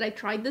palettes that I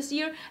tried this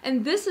year,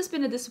 and this has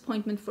been a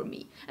disappointment for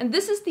me. And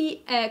this is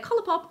the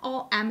ColourPop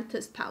All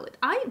Amethyst palette.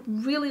 I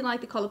really like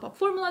the ColourPop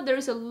formula. There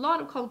is a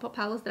lot of ColourPop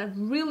palettes that I've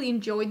really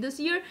enjoyed this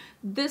year.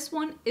 This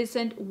one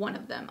isn't one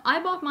of them.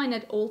 I bought mine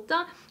at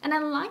Ulta, and I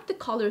like the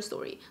color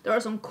story. There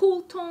are some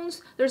cool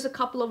tones. There's a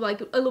couple of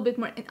like a little bit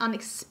more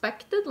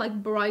unexpected,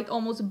 like bright,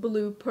 almost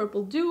blue,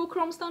 purple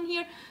duochromes down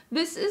here.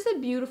 This is a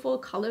beautiful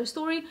color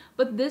story,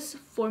 but this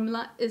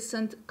formula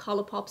isn't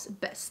ColourPop's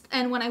best.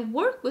 And when I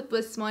worked with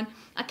this one,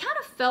 I kind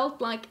of felt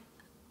like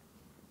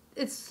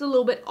it's a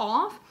little bit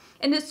off,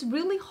 and it's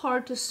really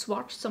hard to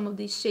swatch some of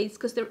these shades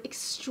because they're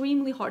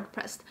extremely hard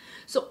pressed.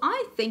 So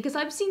I think, because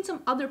I've seen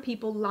some other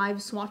people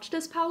live swatch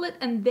this palette,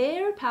 and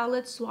their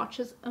palette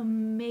swatches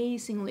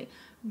amazingly.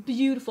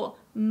 Beautiful.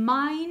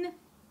 Mine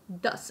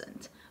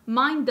doesn't.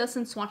 Mine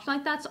doesn't swatch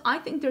like that, so I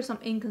think there's some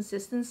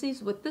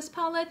inconsistencies with this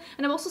palette,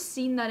 and I've also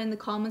seen that in the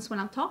comments when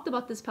I've talked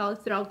about this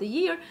palette throughout the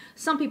year.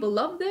 Some people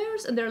love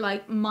theirs and they're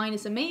like, mine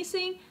is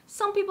amazing.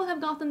 Some people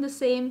have gotten the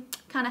same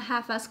kind of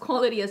half-ass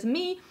quality as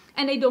me,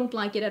 and they don't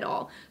like it at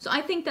all. So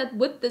I think that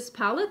with this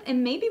palette,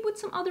 and maybe with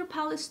some other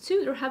palettes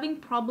too, they're having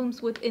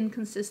problems with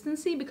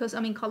inconsistency, because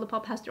I mean,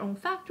 ColourPop has their own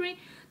factory,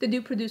 they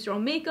do produce their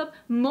own makeup.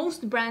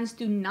 Most brands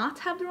do not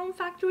have their own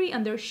factory,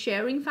 and they're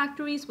sharing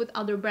factories with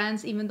other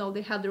brands even though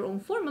they have their own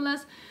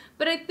formulas.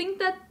 But I think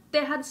that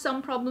they had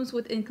some problems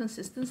with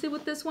inconsistency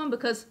with this one,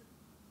 because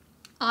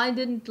I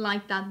didn't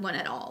like that one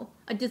at all.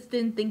 I just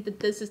didn't think that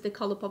this is the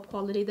ColourPop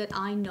quality that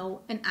I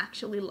know and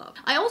actually love.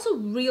 I also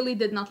really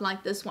did not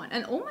like this one.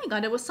 And oh my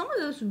god, there was someone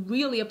that was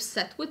really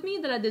upset with me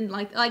that I didn't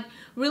like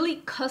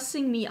really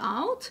cussing me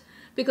out,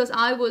 because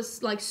I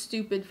was like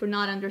stupid for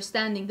not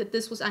understanding that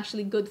this was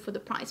actually good for the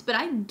price. But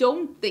I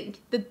don't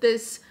think that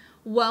this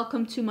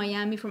Welcome to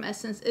Miami from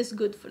Essence is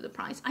good for the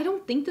price. I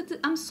don't think that,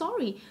 I'm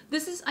sorry.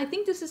 I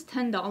think this is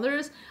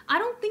 $10. I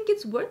don't think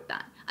it's worth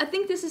that. I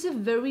think this is a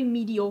very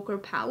mediocre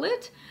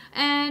palette,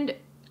 and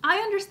I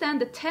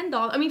understand that $10,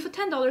 I mean, for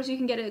 $10 you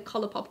can get a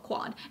ColourPop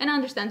quad, and I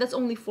understand that's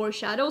only 4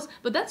 shadows,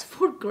 but that's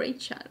 4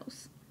 great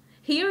shadows.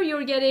 Here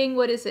you're getting,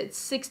 what is it,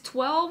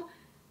 612,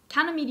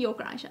 kind of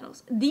mediocre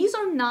eyeshadows. These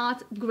are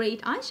not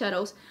great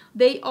eyeshadows.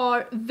 They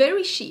are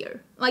very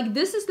sheer. Like,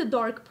 this is the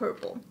dark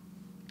purple.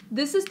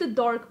 This is the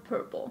dark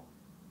purple.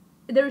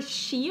 They're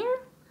sheer,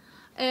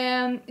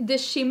 and the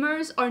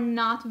shimmers are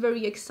not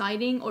very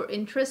exciting or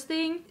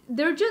interesting.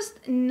 They're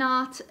just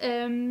not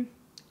a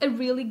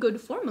really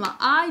good formula.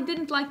 I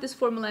didn't like this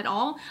formula at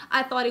all.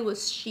 I thought it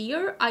was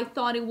sheer. I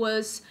thought it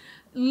was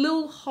a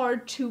little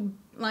hard to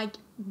like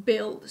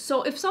build.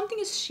 So if something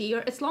is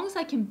sheer, as long as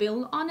I can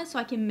build on it so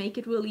I can make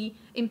it really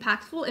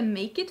impactful and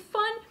make it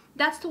fun,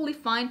 that's totally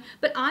fine.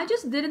 But I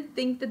just didn't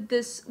think that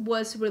this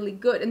was really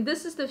good. And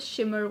this is the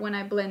shimmer when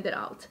I blend it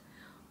out.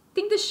 I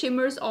think the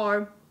shimmers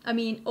are, I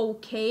mean,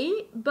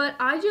 okay, but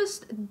I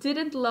just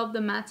didn't love the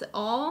mattes at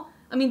all.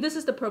 I mean, this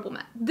is the purple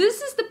matte.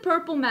 This is the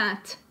purple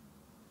matte.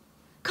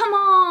 Come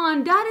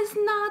on, that is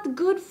not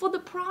good for the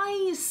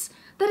price.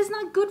 That is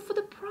not good for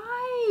the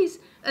price.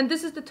 And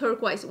this is the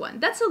turquoise one.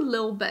 That's a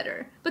little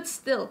better, but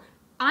still,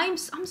 I'm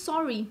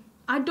sorry.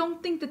 I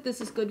don't think that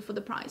this is good for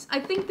the price. I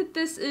think that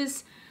this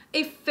is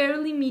a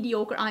fairly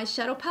mediocre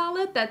eyeshadow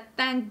palette that,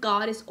 thank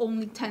God, is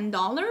only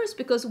 $10,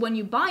 because when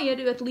you buy it,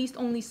 you at least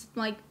only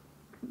like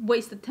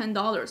wasted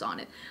 $10 on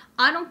it.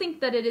 I don't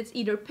think that it is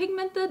either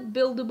pigmented,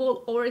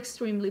 buildable, or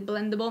extremely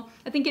blendable.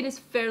 I think it is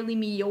fairly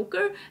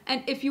mediocre,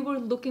 and if you were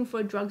looking for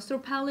a drugstore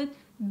palette,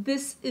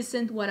 this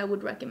isn't what I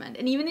would recommend.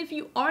 And even if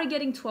you are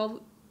getting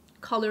 12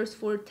 colors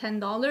for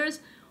 $10,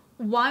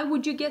 why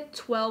would you get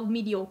 12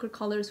 mediocre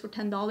colors for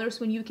 $10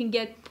 when you can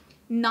get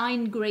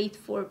 9 great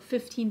for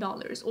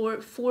 $15,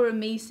 or 4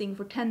 amazing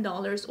for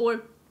 $10,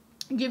 or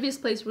Juvia's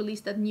Place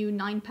released that new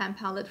 9-pan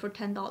palette for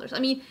 $10. I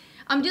mean,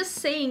 I'm just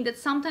saying that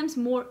sometimes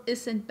more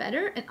isn't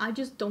better, and I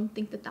just don't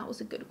think that that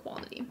was a good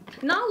quality.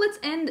 Now let's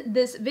end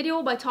this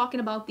video by talking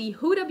about the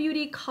Huda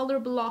Beauty Color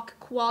Block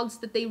quads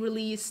that they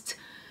released.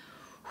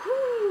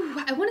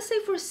 Whew, I want to say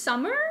for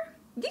summer.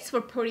 These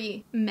were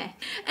pretty meh.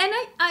 And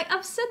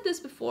I've said this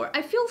before,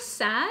 I feel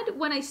sad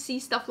when I see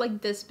stuff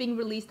like this being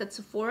released at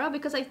Sephora,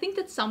 because I think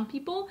that some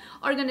people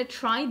are gonna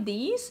try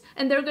these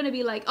and they're gonna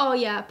be like, oh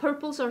yeah,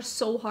 purples are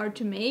so hard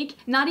to make.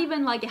 Not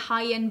even like a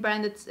high-end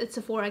brand at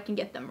Sephora can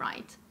get them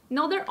right.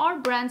 No, there are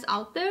brands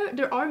out there,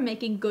 there are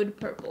making good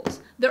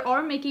purples. There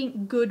are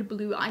making good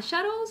blue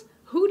eyeshadows.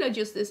 Huda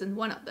just isn't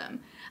one of them.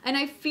 And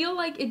I feel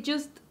like it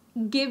just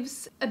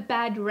gives a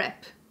bad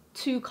rep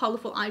to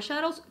colorful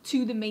eyeshadows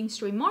to the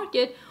mainstream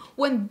market,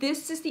 when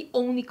this is the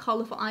only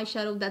colorful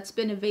eyeshadow that's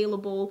been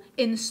available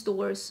in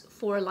stores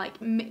for like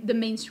the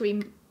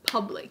mainstream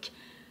public.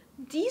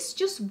 These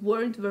just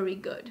weren't very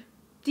good.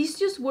 These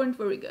just weren't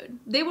very good.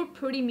 They were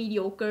pretty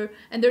mediocre,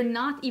 and they're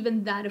not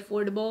even that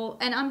affordable.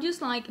 And I'm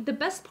just like, the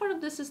best part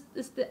of this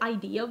is the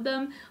idea of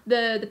them,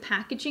 the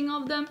packaging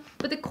of them,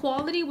 but the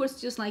quality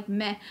was just like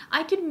meh.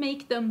 I could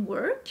make them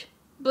work,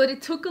 but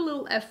it took a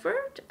little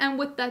effort. And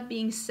with that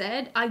being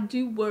said, I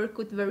do work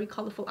with very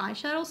colorful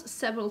eyeshadows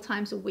several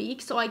times a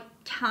week, so I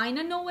kind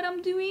of know what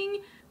I'm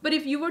doing. But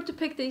if you were to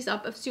pick these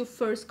up as your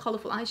first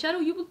colorful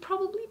eyeshadow, you would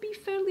probably be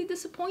fairly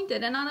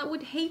disappointed, and I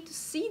would hate to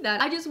see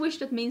that. I just wish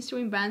that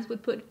mainstream brands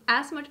would put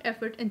as much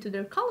effort into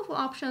their colorful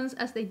options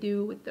as they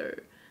do with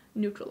their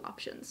neutral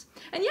options.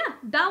 And yeah,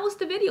 that was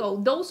the video.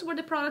 Those were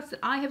the products that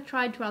I have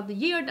tried throughout the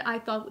year that I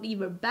thought were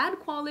either bad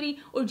quality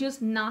or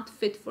just not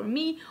fit for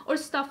me, or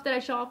stuff that I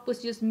shop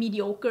was just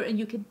mediocre and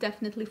you could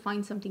definitely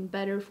find something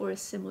better for a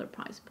similar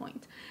price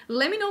point.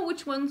 Let me know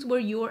which ones were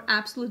your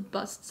absolute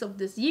busts of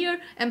this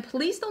year, and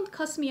please don't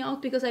cuss me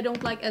out because I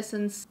don't like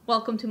Essence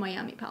Welcome to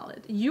Miami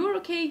palette. You're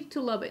okay to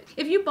love it.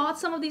 If you bought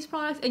some of these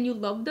products and you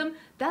love them,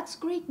 that's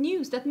great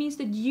news. That means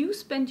that you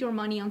spent your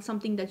money on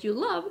something that you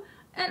love,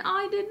 and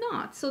I did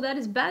not. So that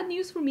is bad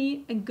news for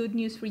me and good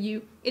news for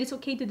you. It is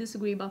okay to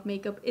disagree about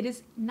makeup. It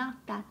is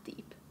not that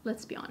deep,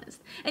 let's be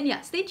honest. And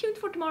yeah, stay tuned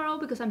for tomorrow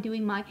because I'm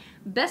doing my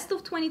best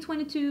of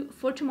 2022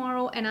 for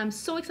tomorrow, and I'm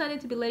so excited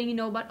to be letting you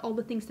know about all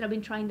the things that I've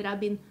been trying that I've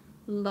been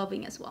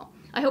loving as well.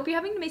 I hope you're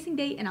having an amazing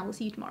day, and I will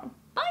see you tomorrow.